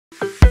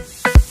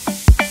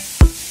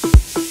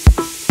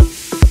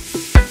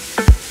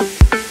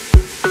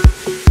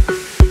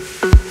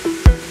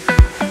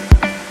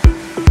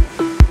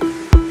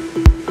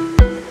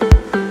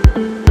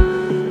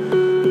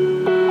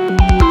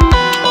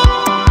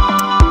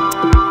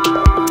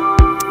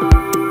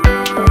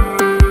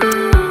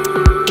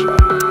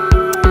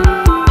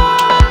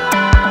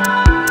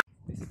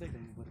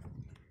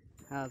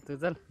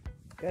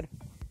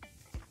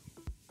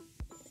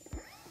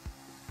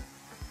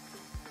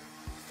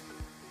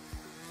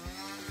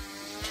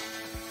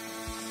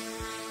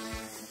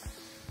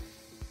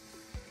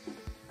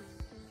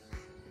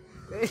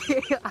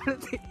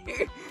अरे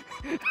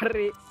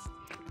अरे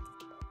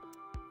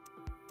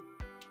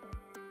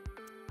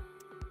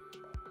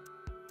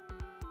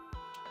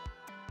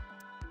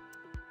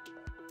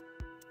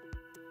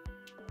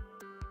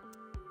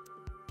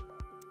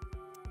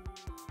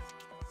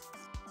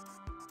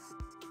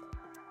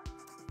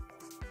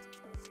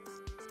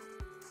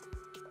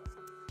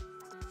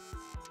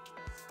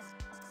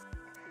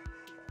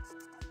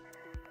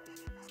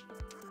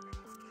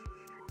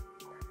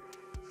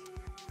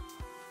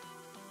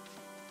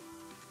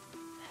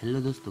हेलो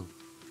दोस्तों,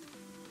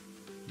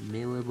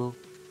 मैं वैभव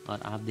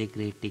और आप देख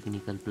रहे हैं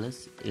technical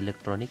plus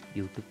electronic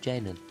YouTube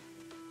channel.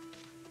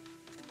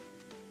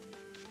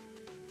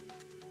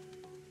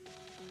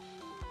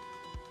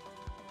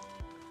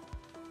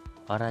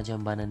 और आज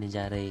हम बनाने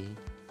जा रहे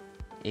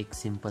हैं एक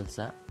सिंपल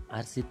सा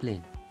आरसी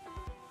प्लेन।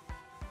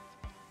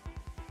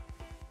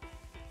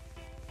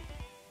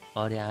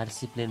 और ये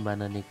आरसी प्लेन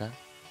बनाने का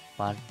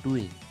पार्ट 2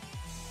 है।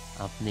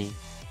 आपने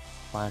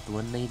पार्ट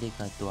 1 नहीं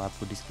देखा तो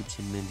आपको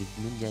डिस्क्रिप्शन में लिंक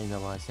मिल जाएगा,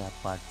 वहाँ से आप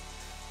पार्ट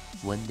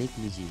 1 देख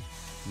लीजिए।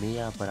 मैं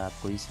यहाँ पर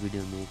आपको इस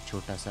वीडियो में एक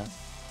छोटा सा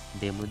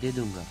डेमो दे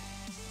दूंगा।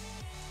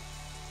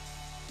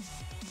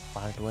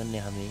 पार्ट 1 ने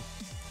हमें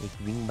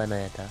एक विंग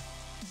बनाया था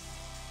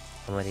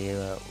हमारे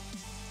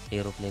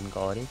एरोप्लेन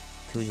का और एक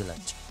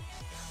फ्यूजलाज।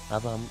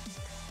 अब हम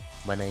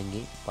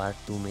बनाएंगे पार्ट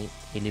 2 में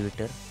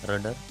एलिवेटर,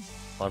 रडर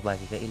और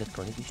बाकी का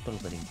इलेक्ट्रॉनिक इंस्टॉल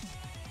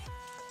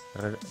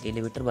करेंगे।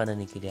 एलिवेटर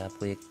बनाने के लिए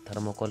आपको एक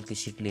थर्मोकोल की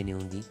शीट लेनी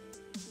होगी।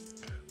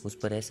 उस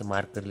पर ऐसे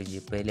मार्क कर लीजिए।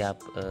 पहले आप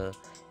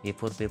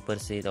A4 पेपर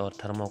से और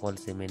थर्मोकोल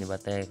से, मैंने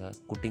बताया था,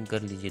 कुटिंग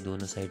कर लीजिए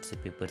दोनों साइड से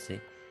पेपर से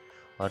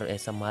और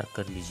ऐसा मार्क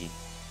कर लीजिए।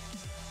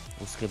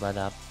 उसके बाद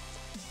आप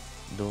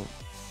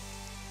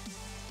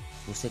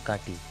उसे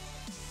काटिए।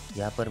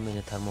 यहाँ पर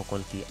मैंने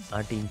थर्मोकोल की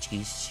 8 इंच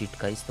की शीट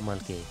का इस्तेमाल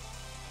किया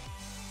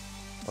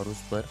है और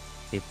उस पर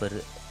पेपर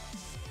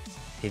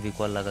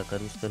फेविकॉल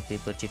लगाकर उस पर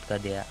पेपर चिपका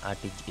दिया।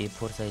 8 इंच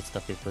A4 साइज का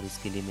पेपर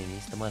इसके लिए मैंने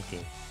इस्तेमाल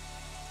किया है।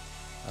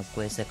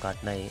 आपको ऐसे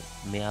काटना है।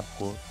 मैं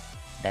आपको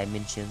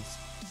डायमेंशंस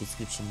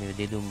डिस्क्रिप्शन में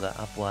दे दूंगा,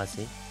 आप वहाँ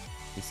से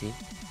इसे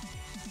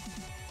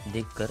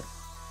देखकर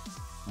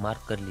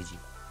मार्क कर लीजिए।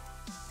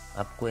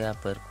 आपको यहाँ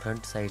पर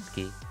फ्रंट साइड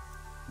के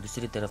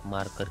दूसरी तरफ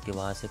मार्क करके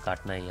वहाँ से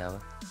काटना है।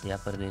 यहाँ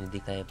पर मैंने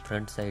दिखाया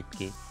फ्रंट साइड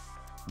के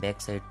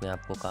बैक साइड में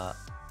आपको कहा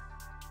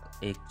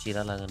एक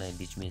चीरा लगाना है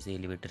बीच में से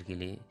एलिवेटर के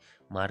लिए।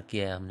 मार्क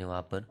किया है हमने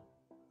वहाँ पर।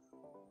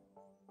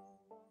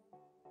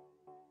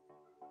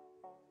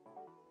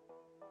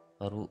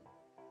 और वो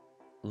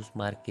उस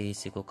मार्क के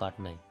हिस्से को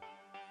काटना है।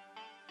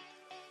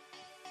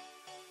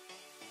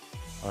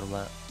 और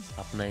वह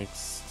अपना एक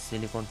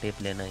सिलिकॉन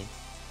टेप लेना है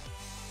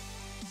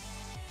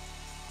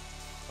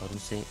और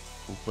उसे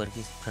ऊपर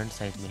की फ्रंट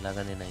साइड में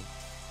लगा देना है,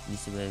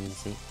 जिससे वजह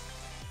से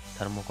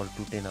थर्मोकोल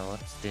टूटे ना और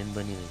स्ट्रेन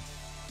बनी रहे।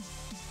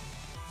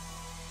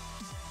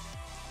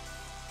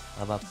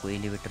 अब आपको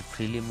एलिवेटर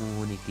फ्रीली मूव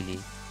होने के लिए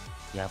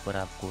यहाँ पर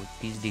आपको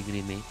 30 डिग्री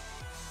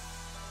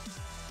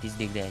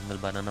एंगल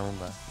बनाना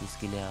होगा।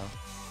 इसके लिए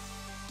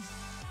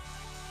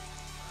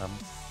हम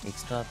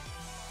एक्स्ट्रा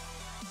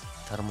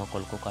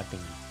थर्मोकोल को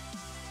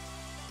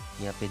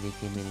काटेंगे। यहाँ पे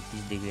देखिए मैंने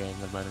 30 डिग्री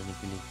एंगल बनाने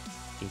के लिए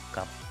एक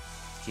कप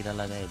चीरा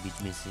लगाया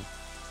बीच में से।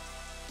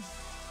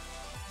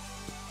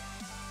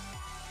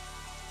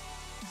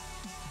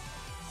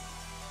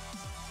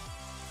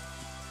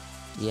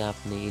 ये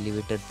आपने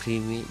एलिवेटर फ्री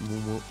में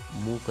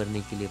मूव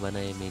करने के लिए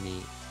बनाया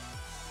मैंने।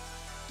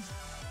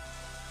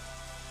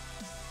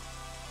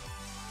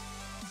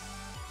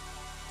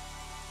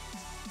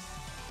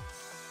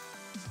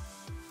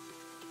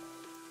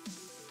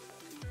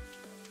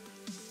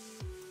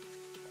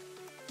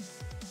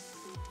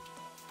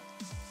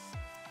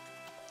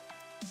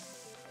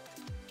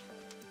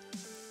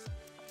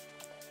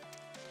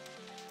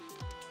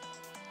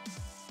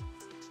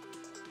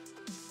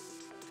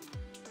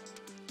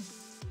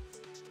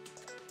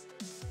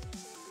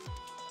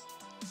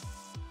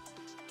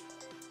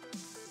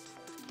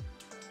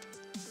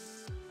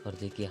 और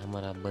देखिए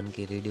हमारा बन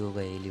के रेडी हो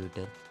गया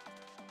एलिवेटर।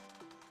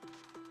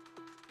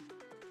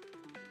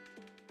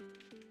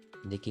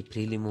 देखिए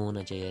फ्रीली मूव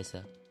होना चाहिए ऐसा।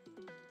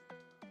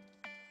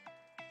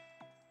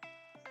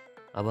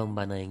 अब हम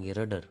बनाएंगे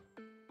रडर।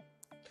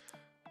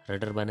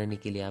 रडर बनाने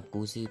के लिए आपको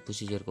उसी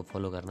प्रोसीजर को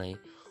फॉलो करना है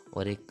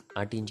और एक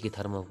 8 इंच की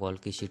थर्मोकोल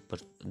की शीट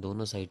पर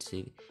दोनों साइड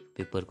से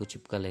पेपर को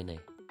चिपका लेना है,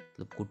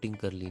 मतलब कुटिंग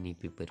कर लेनी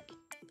पेपर की।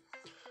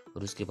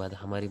 और उसके बाद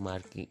हमारी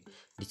मार्क की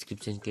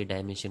डिस्क्रिप्शन के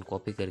डायमेंशन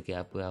कॉपी करके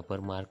आपको यहाँ पर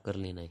मार्क कर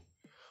लेना है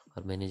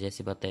और मैंने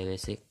जैसे बताया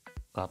वैसे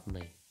काटना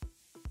है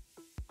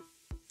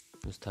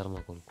उस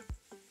थर्मोकोल को।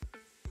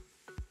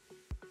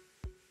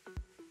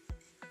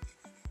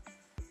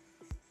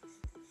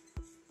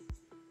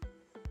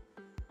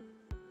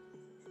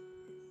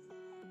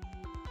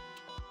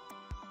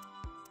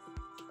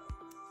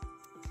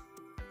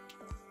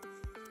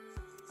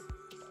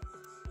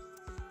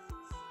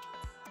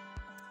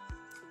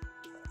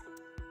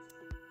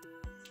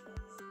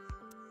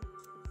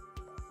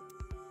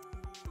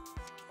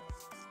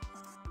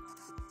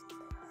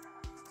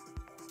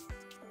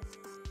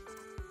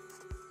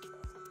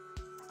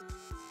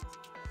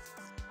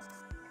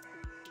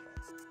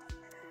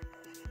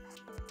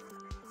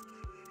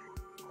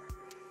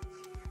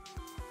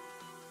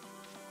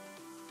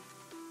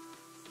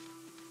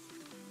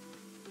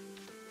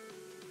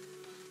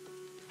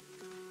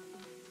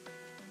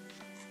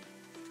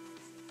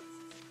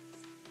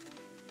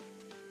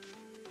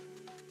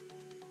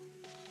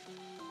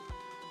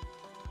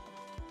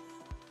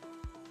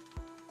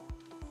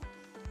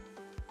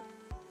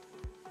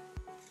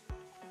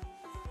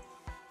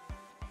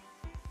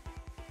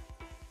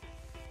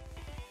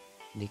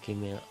 देखिए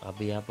मैं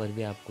अब यहाँ पर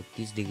भी आपको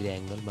 30 डिग्री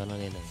एंगल बना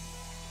लेना है,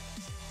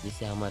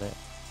 जिससे हमारा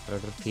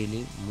रडर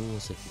फ्रीली मूव हो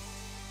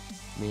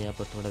सके। मैं यहाँ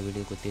पर थोड़ा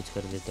वीडियो को तेज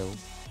कर देता हूँ,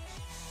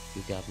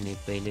 क्योंकि आपने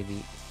पहले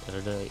भी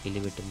रडर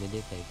एलिवेटर में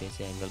देखा है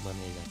कैसे एंगल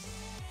बनाया जाता है।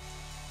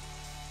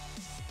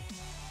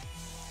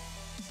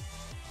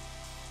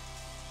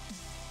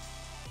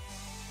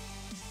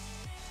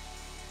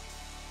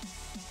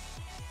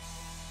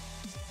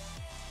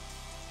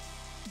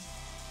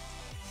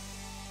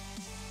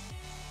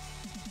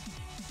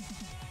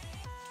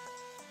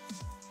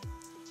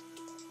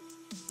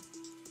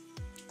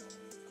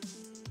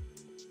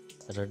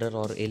 रडर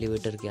और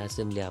एलिवेटर की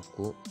असेंबली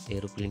आपको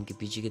एरोप्लेन के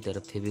पीछे की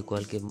तरफ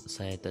फेविकॉल के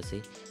सहायता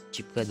से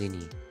चिपका देनी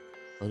है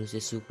और उसे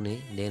सूखने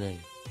देना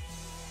है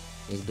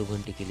 1-2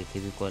 घंटे के लिए।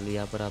 फेविकॉल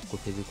यहाँ पर आपको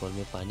फेविकॉल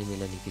में पानी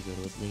मिलाने की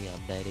ज़रूरत नहीं है,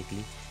 आप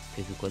डायरेक्टली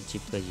फेविकॉल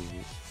चिपका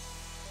लीजिए,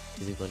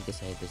 फेविकॉल के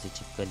सहायता से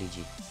चिपका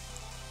लीजिए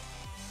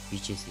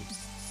पीछे से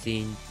 6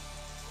 इंच,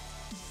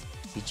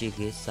 पीछे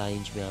के 6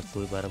 इंच में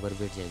आपको बराबर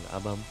बैठ जाएगा।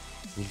 अब हम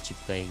व्हील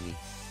चिपकाएंगे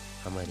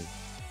हमारी।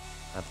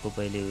 आपको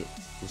पहले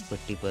उस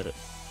पट्टी पर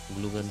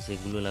ग्लू गन से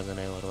ग्लू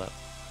लगाना है और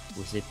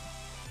उसे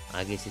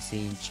आगे से 6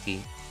 इंच की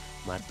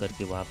मार्क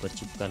करके वहाँ पर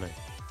चिपकाना है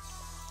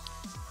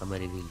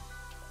हमारे व्हील।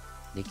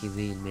 देखिए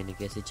व्हील मैंने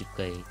कैसे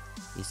चिपका है,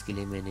 इसके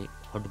लिए मैंने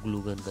हॉट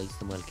ग्लू गन का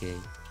इस्तेमाल किया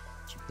है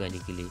चिपकाने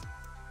के लिए।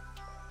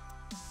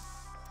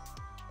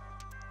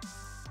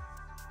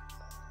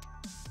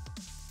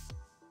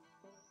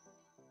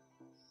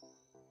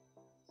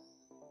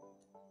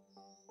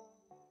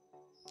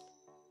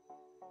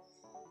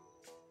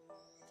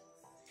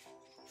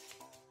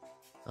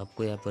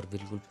 आपको यहाँ पर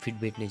बिल्कुल फिट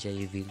बैठने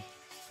चाहिए, व्हील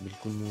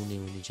बिल्कुल मूव नहीं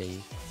होनी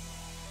चाहिए।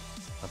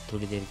 आप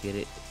थोड़ी देर के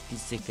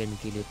 30 सेकंड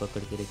के लिए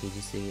पकड़ के रखिए,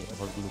 जिससे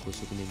हॉट ग्लू को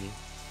सूखने में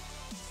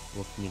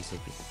वक्त मिल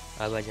सके।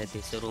 अब आ जाते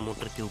हैं सर्वो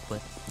मोटर के ऊपर।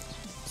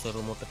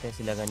 सर्वो मोटर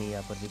कैसे लगानी है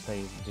यहाँ पर देखा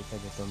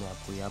जाता हूँ मैं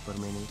आपको। यहाँ पर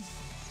मैंने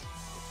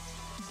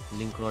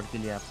लिंक रॉड के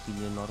लिए आपकी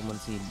जो नॉर्मल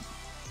सी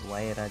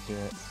वायर आती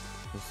है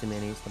उससे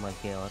मैंने इस्तेमाल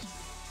किया, और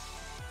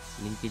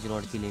लिंकेज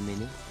रॉड के लिए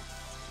मैंने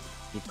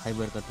ये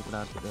फाइबर का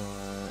टुकड़ा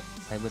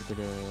फाइबर के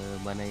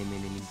बनाए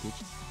मैंने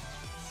लिंकेज।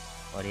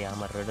 और यह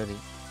हमारा रडर है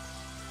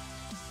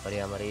और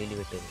यह हमारा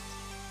एलिवेटर है,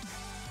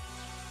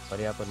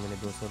 और यहाँ पर मैंने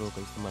 2 सर्वो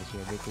का इस्तेमाल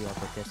किया। देखिए यहाँ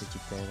पर कैसे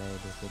चिपकाया गया है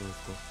 2 सर्वो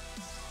को,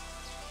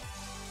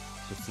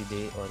 तो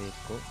सीधे और एक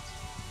को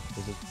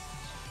सीधे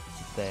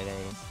चिपकाया गया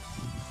है।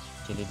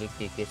 चलिए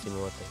देखते हैं कैसे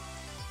मूव होता है।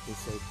 इस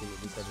साइड के लिए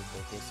दिखा देता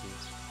है कैसे।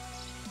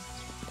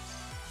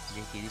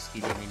 देखिए इसके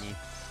लिए मैंने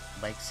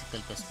एक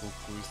बाइसिकल का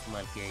स्पोक को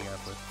इस्तेमाल किया है यहाँ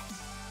पर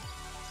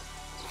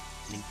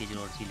लिंकेज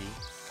रॉड के लिए,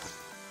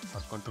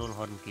 और कंट्रोल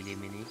हॉर्न के लिए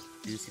मैंने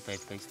PVC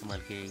पाइप का इस्तेमाल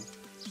किया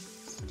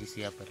है,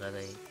 जिसे यहाँ पर लगा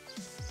है।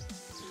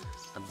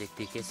 अब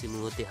देखते हैं कैसे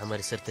मूव होते हैं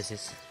हमारे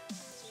सरफेसेस।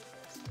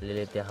 ले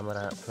लेते हैं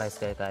हमारा फ्लाई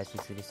स्काई का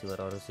IC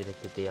रिसीवर और उसे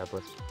रख देते हैं यहाँ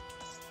पर।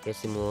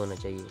 कैसे मूव होना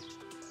चाहिए,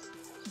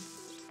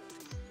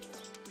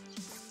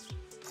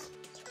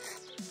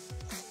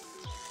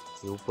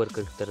 ये ऊपर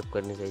की तरफ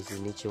करने से इसे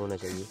नीचे होना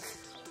चाहिए,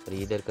 और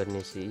इधर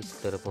करने से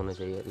इस तरफ होना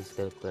चाहिए, और इस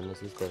तरफ करने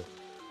से इस तरफ।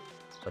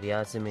 और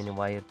यहाँ से मैंने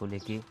वायर को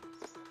लेके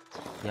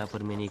यहाँ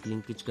पर मैंने एक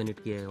लिंकेज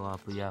कनेक्ट किया है वहाँ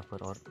पर, यहाँ पर,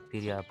 और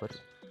फिर यहाँ पर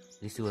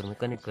रिसीवर में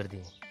कनेक्ट कर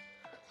दिए।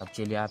 अब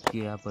चलिए आपके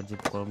यहाँ पर जो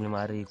प्रॉब्लम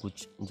आ रही है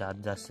कुछ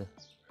ज़्यादा से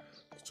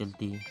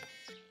चलती है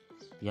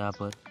यहाँ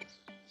पर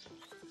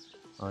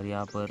और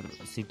यहाँ पर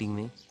सीटिंग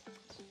में,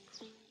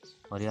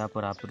 और यहाँ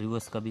पर आप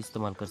रिवर्स का भी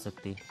इस्तेमाल कर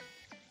सकते हैं।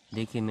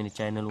 देखिए मैंने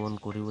चैनल 1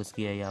 को रिवर्स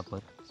किया है यहाँ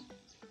पर।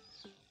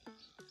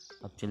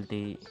 अब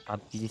चलते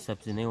आपकी जिस हिसाब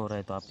से नहीं हो रहा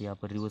है तो आप यहाँ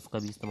पर रिवर्स का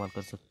भी इस्तेमाल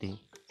कर सकते हैं।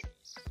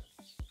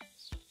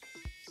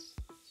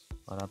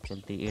 और आप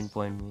चलते एंड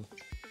पॉइंट में,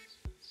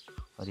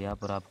 और यहाँ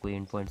पर आपको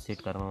एंड पॉइंट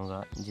सेट करना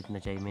होगा जितना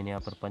चाहिए। मैंने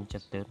यहाँ पर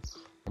 75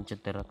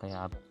 रखा है,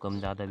 आप कम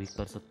ज़्यादा भी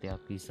कर सकते हैं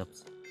आपके हिसाब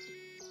से।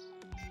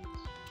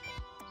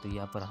 तो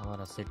यहाँ पर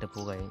हमारा सेटअप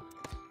हो गया है।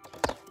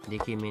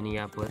 देखिए मैंने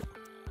यहाँ पर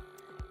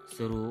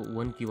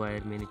सर्वो 1 की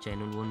वायर मैंने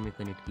चैनल 1 में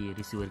कनेक्ट की है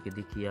रिसीवर के।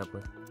 देखिए यहाँ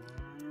पर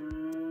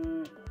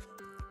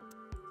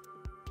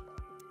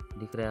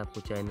दिख रहा है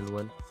आपको चैनल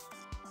 1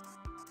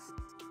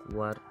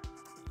 वायर,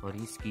 और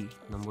इसकी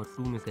नंबर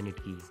 2 में कनेक्ट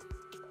की है।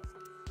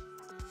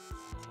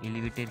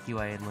 एलिवेटर की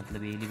वायर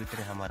मतलब ये एलिवेटर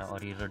है हमारा,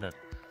 और ये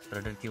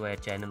रडर की वायर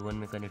चैनल 1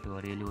 में कनेक्ट हुआ,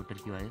 और एलिवेटर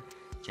की वायर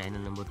चैनल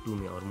नंबर 2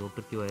 में, और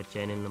मोटर की वायर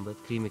चैनल नंबर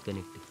 3 में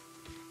कनेक्ट है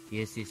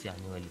ये AC से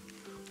आने वाली।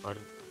 और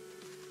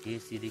ये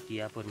सीधे की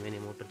यहाँ पर मैंने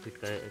मोटर फिट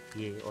कर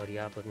किए, और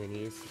यहाँ पर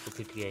मैंने AC को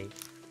फिट किया है।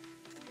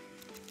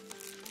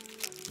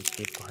 इस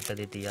टेप को हटा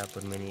देते, यहाँ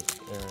पर मैंने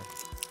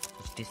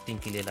टेस्टिंग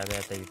के लिए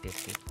लगाया था ये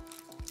टेस्टिंग।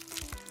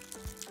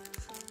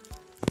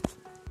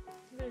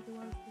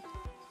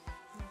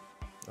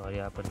 और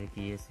यहाँ पर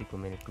देखिए AC को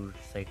मैंने 2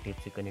 साइड टेप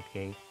से कनेक्ट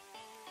किया है।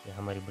 ये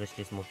हमारी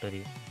ब्रशलेस मोटर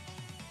है।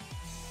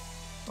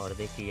 और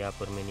देखिए यहाँ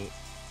पर मैंने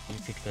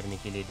फिट करने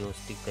के लिए 2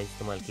 स्टिक का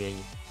इस्तेमाल किया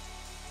है।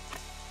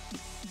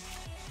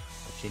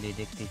 अब चलिए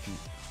देखते हैं कि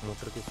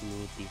मोटर कैसी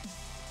होती है,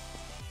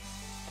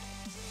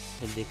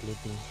 देख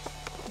लेते हैं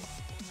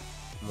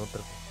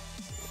मोटर।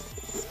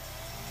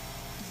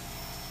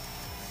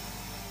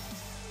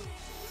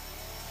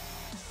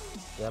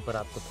 यहाँ पर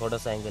आपको थोड़ा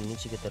सा एंगल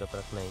नीचे की तरफ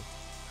रखना है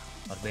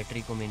और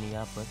बैटरी को मैंने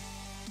यहाँ पर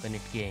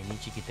कनेक्ट किया है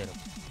नीचे की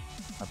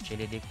तरफ। अब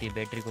चलिए देखते हैं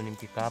बैटरी को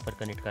निम्न कहाँ पर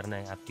कनेक्ट करना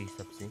है आपके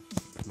हिसाब से,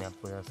 मैं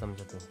आपको यहाँ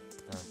समझाता हूँ।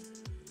 हाँ,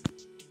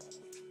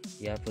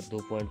 यहाँ पर 2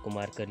 पॉइंट को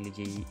मार्क कर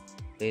लीजिए।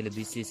 पहले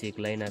बीच से एक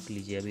लाइन आँख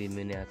लीजिए, अभी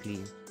मैंने आँख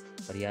ली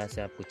और यहाँ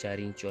से आपको 4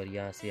 इंच और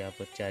यहाँ से यहाँ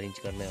पर 4 इंच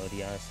करना है और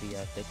यहाँ से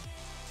यहाँ तक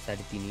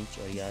 3.5 इंच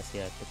और यहाँ से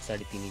यहाँ तक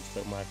 3.5 इंच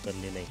पर मार्क कर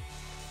लेना है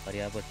और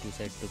यहाँ पर 2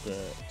 साइड तक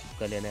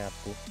चिपका लेना है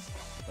आपको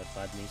और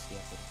बाद में इसे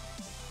यहाँ पर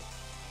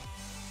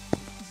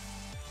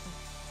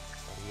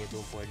और ये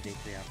 2 पॉइंट देख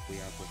रहे हैं आपको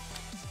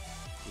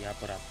यहाँ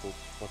पर आपको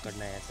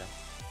पकड़ना है ऐसा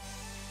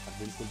और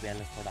बिल्कुल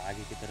बैलेंस थोड़ा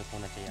आगे की तरफ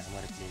होना चाहिए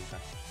हमारे प्लेन का।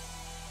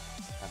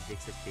 आप देख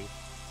सकते हैं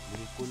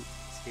बिल्कुल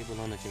स्टेबल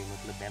होना चाहिए,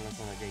 मतलब बैलेंस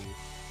होना चाहिए।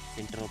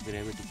 सेंटर ऑफ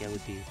ग्रेविटी क्या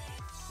होती है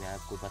मैं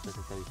आपको बता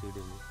सकता हूँ इस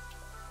वीडियो में।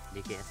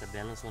 देखिए ऐसा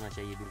बैलेंस होना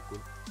चाहिए बिल्कुल।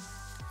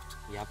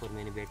 यहाँ पर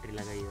मैंने बैटरी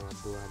लगाई है और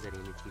 2000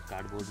 mAh की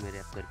कार्डबोर्ड में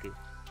रैप करके,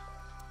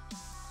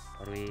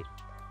 और ये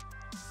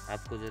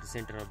आपको जब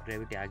सेंटर ऑफ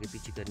ग्रेविटी आगे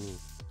पीछे करनी है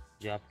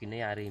जो आपकी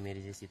नहीं आ रही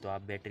मेरी जैसी, तो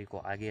आप बैटरी को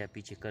आगे या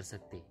पीछे कर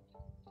सकते हैं।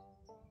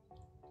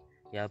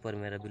 यहाँ पर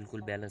मेरा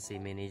बिल्कुल बैलेंस है,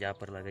 मैंने यहाँ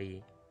पर लगाई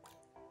है।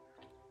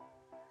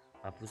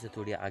 आप उसे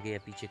थोड़ी आगे या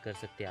पीछे कर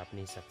सकते हैं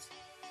अपने हिसाब से।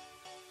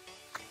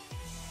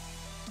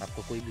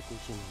 आपको कोई भी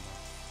क्वेश्चन होगा